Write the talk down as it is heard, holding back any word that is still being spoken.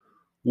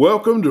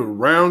Welcome to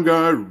Round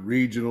Guy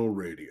Regional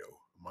Radio.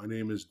 My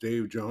name is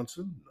Dave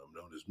Johnson. I'm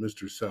known as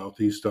Mr.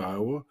 Southeast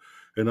Iowa,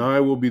 and I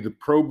will be the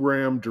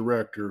program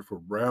director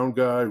for Round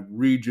Guy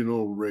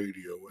Regional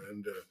Radio.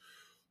 And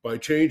by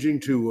changing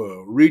to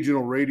a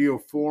regional radio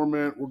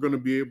format, we're going to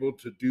be able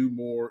to do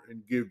more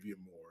and give you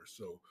more.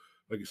 So,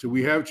 like I said,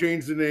 we have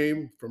changed the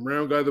name from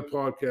Round Guy the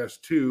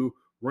Podcast to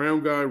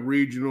Round Guy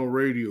Regional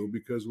Radio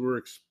because we're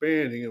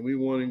expanding and we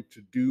wanting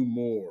to do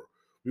more.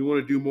 We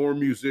want to do more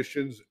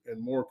musicians and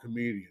more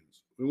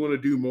comedians. We want to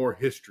do more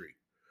history.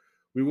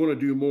 We want to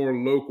do more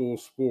local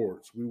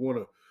sports. We want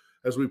to,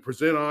 as we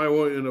present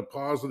Iowa in a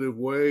positive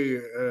way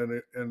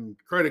and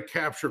try to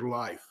capture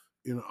life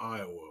in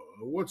Iowa.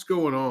 What's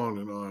going on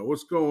in Iowa?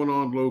 What's going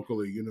on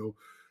locally?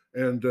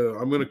 And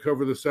I'm going to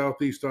cover the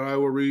Southeast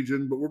Iowa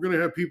region, but we're going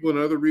to have people in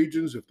other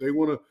regions. If they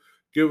want to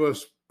give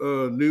us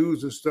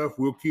news and stuff,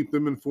 we'll keep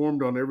them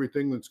informed on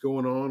everything that's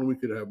going on. We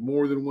could have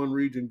more than one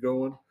region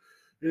going.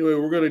 Anyway,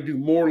 we're going to do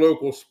more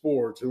local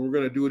sports, and we're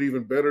going to do it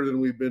even better than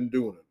we've been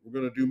doing it. We're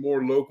going to do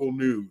more local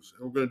news,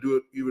 and we're going to do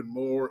it even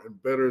more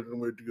and better than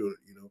we're doing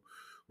it.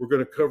 We're going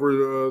to cover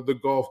the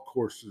golf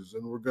courses,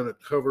 and we're going to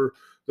cover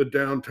the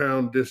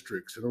downtown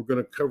districts, and we're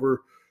going to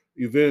cover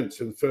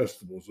events and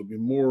festivals. There'll be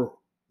more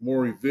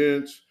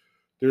events.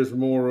 There's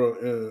more,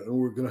 and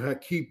we're going to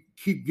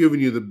keep giving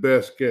you the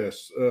best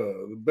guests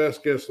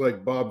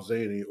like Bob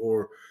Zaney,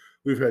 or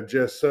we've had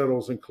Jess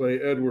Settles and Clay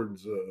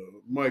Edwards,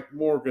 Mike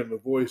Morgan, the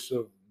voice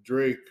of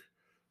Drake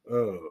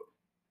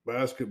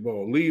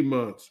basketball, Lee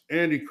Muntz,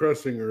 Andy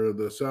Krussinger of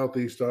the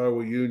Southeast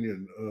Iowa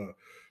Union,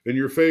 and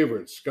your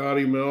favorites,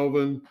 Scotty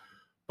Melvin,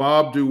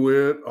 Bob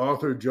DeWitt,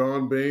 author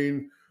John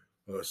Bain,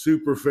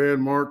 super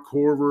fan Mark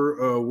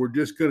Corver. We're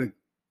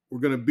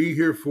gonna be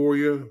here for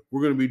you.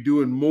 We're gonna be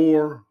doing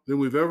more than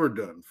we've ever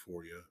done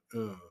for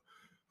you.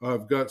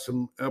 I've got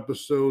some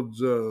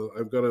episodes.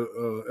 I've got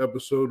an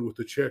episode with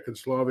the Czech and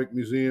Slavic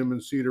Museum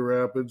in Cedar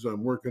Rapids.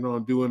 I'm working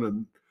on doing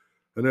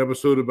an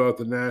episode about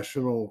the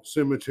National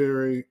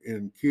Cemetery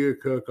in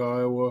Keokuk,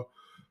 Iowa.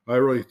 I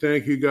really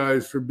thank you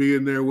guys for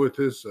being there with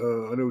us.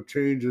 I know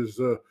change is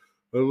a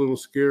little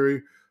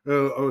scary.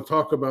 I'll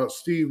talk about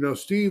Steve. Now,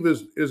 Steve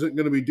isn't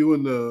going to be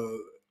doing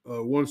the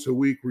once a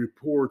week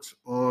reports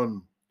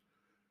on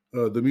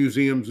the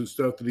museums and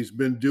stuff that he's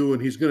been doing.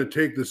 He's going to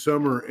take the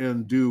summer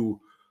and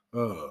do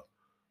a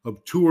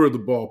tour of the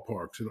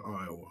ballparks in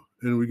Iowa.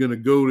 And we're going to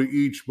go to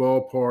each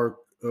ballpark,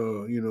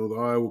 the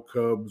Iowa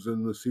Cubs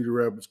and the Cedar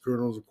Rapids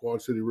Colonels, the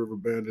Quad City River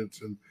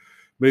Bandits, and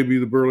maybe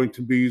the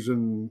Burlington Bees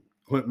and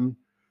Clinton,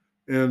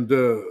 and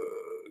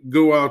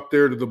go out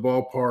there to the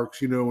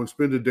ballparks, and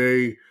spend a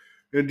day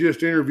and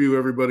just interview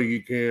everybody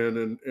he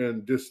can.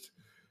 And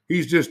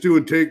he's just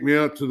doing take me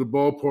out to the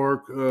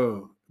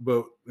ballpark.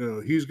 But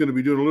he's going to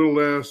be doing a little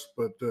less,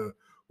 but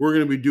we're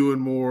going to be doing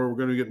more. We're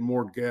going to get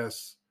more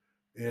guests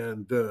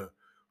and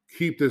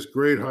keep this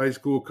great high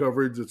school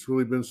coverage that's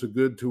really been so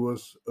good to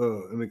us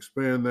and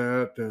expand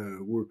that.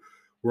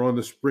 We're on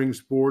the spring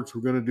sports.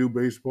 We're going to do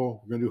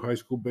baseball. We're going to do high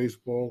school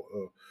baseball.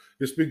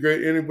 This would be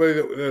great. Anybody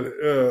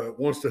that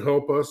wants to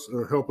help us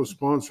or help us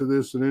sponsor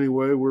this in any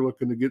way, we're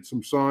looking to get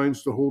some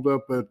signs to hold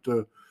up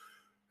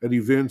at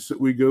events that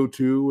we go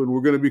to. And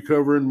we're going to be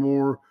covering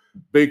more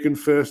Bacon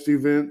Fest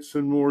events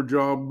and more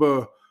job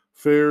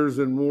fairs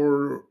and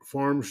more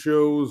farm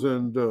shows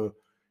and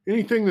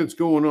anything that's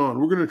going on.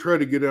 We're going to try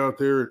to get out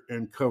there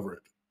and cover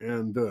it.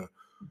 And,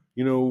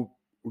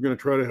 we're going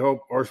to try to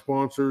help our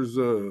sponsors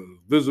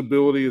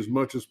visibility as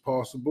much as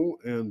possible.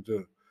 And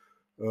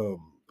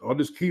I'll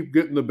just keep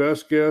getting the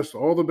best guests,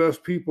 all the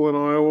best people in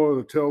Iowa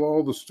to tell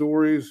all the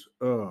stories.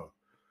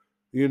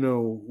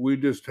 We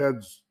just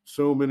had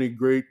so many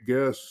great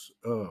guests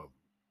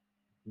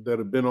that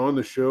have been on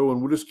the show,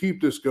 and we'll just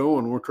keep this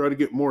going. We'll try to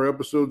get more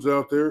episodes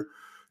out there,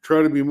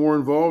 try to be more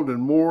involved in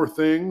more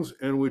things,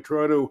 and we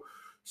try to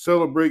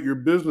celebrate your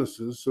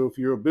businesses. So if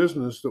you're a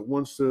business that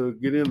wants to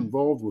get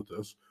involved with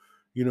us,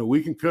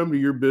 we can come to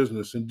your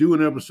business and do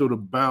an episode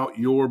about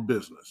your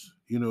business,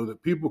 that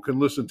people can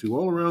listen to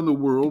all around the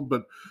world.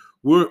 But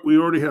we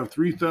already have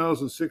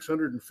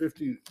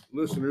 3,650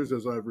 listeners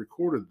as I've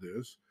recorded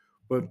this,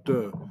 but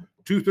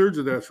 2/3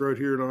 of that's right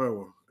here in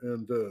Iowa,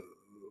 and the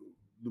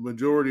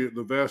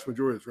vast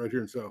majority is right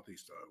here in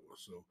Southeast Iowa.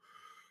 So,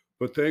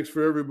 but thanks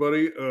for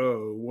everybody.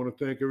 Want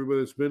to thank everybody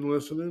that's been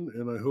listening,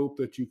 and I hope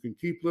that you can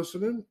keep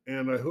listening,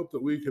 and I hope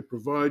that we can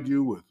provide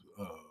you with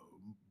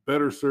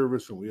better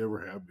service than we ever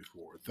have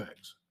before.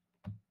 Thanks.